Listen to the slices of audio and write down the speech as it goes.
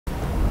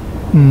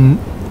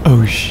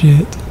Oh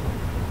shit.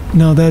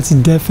 Now that's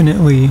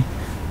definitely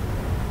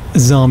a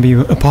zombie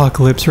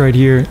apocalypse right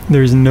here.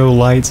 There's no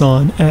lights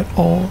on at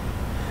all.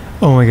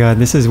 Oh my god,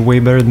 this is way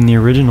better than the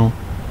original.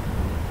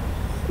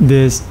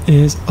 This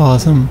is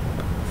awesome.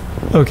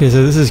 Okay,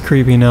 so this is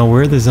creepy now.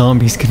 Where are the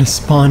zombies gonna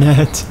spawn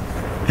at?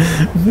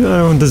 I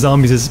don't want the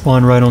zombies to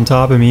spawn right on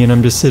top of me and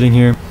I'm just sitting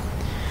here.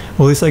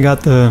 Well, at least I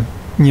got the,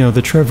 you know,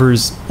 the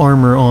Trevor's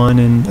armor on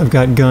and I've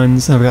got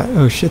guns. I've got,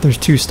 oh shit, there's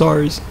 2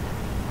 stars.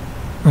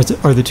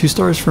 Are the 2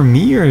 stars for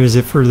me or is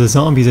it for the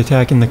zombies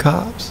attacking the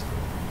cops?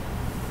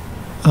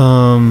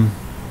 That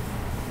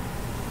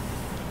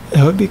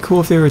would be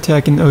cool if they were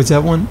attacking, oh, is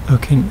that one?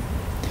 Okay.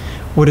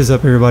 What is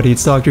up, everybody?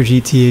 It's Dr.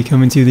 GTA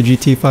coming to the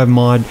GTA 5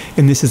 mod,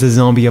 and this is a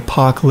zombie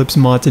apocalypse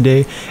mod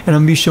today, and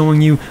I'm gonna be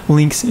showing you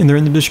links, and they're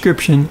in the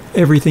description,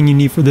 everything you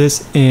need for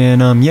this,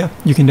 and yeah,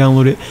 you can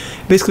download it.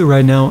 Basically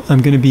right now,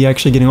 I'm gonna be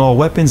actually getting all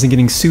weapons and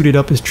getting suited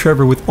up as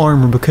Trevor with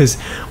armor because,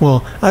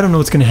 well, I don't know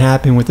what's gonna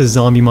happen with this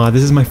zombie mod.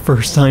 This is my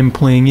first time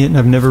playing it, and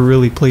I've never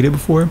really played it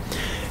before.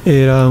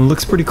 It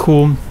looks pretty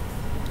cool,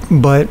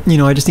 but, you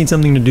know, I just need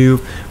something to do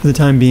for the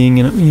time being,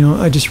 and, you know,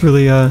 I just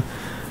really,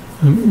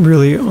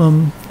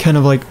 kind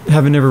of like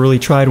haven't never really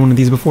tried one of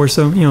these before,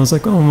 so you know, I was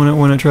like, oh,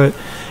 why not try it?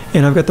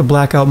 And I've got the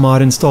blackout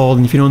mod installed,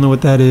 and if you don't know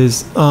what that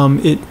is,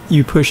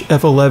 you push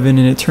F11 and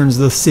it turns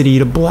the city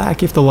to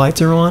black if the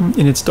lights are on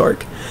and it's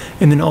dark.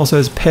 And then also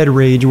has Ped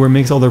Rage, where it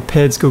makes all their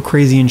peds go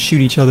crazy and shoot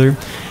each other,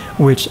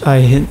 which I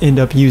end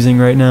up using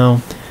right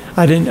now.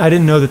 I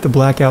didn't know that the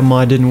blackout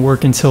mod didn't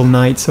work until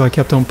night, so I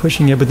kept on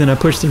pushing it, but then I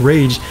pushed the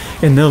rage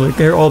and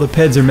all the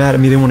peds are mad at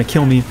me, they want to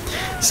kill me.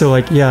 So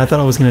like, yeah, I thought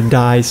I was gonna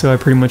die, so I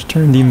pretty much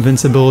turned the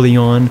invincibility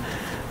on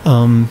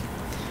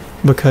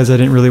because I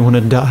didn't really want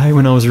to die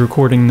when I was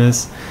recording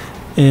this.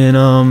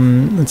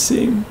 And let's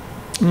see, I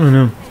don't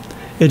know,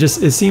 it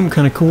seemed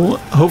kind of cool.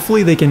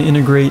 Hopefully they can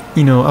integrate,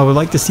 you know, I would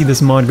like to see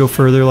this mod go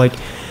further. Like,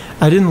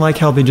 I didn't like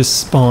how they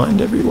just spawned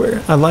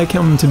everywhere. I like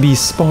them to be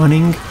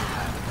spawning.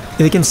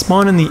 They can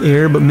spawn in the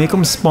air, but make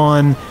them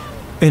spawn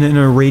in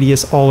a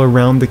radius all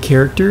around the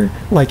character,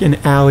 like in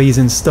alleys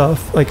and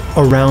stuff, like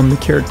around the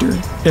character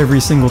every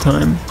single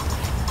time.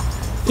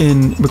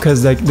 And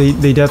because like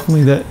they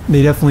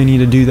definitely need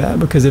to do that,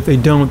 because if they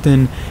don't,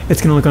 then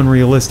it's gonna look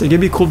unrealistic.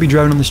 It'd be cool to be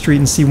driving on the street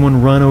and see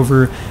one run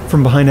over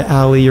from behind an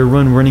alley or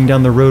running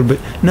down the road, but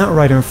not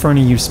right in front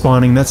of you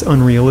spawning. That's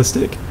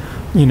unrealistic,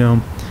 you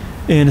know.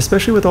 And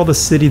especially with all the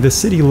city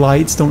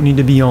lights don't need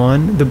to be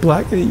on.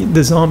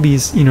 The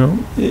zombies, you know,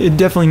 it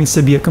definitely needs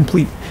to be a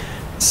complete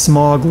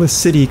smogless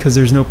city because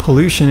there's no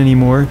pollution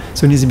anymore.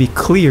 So it needs to be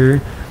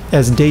clear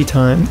as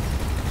daytime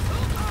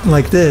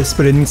like this,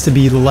 but it needs to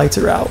be the lights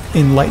are out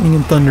and lightning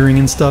and thundering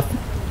and stuff.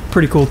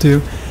 Pretty cool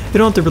too. They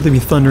don't have to really be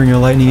thundering or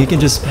lightning. You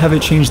can just have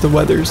it change the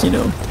weathers, you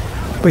know.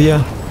 But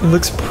yeah, it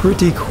looks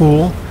pretty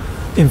cool.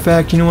 In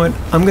fact, you know what?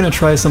 I'm gonna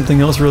try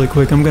something else really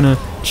quick. I'm gonna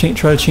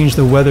try to change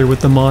the weather with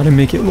the mod and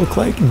make it look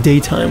like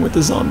daytime with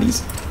the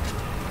zombies.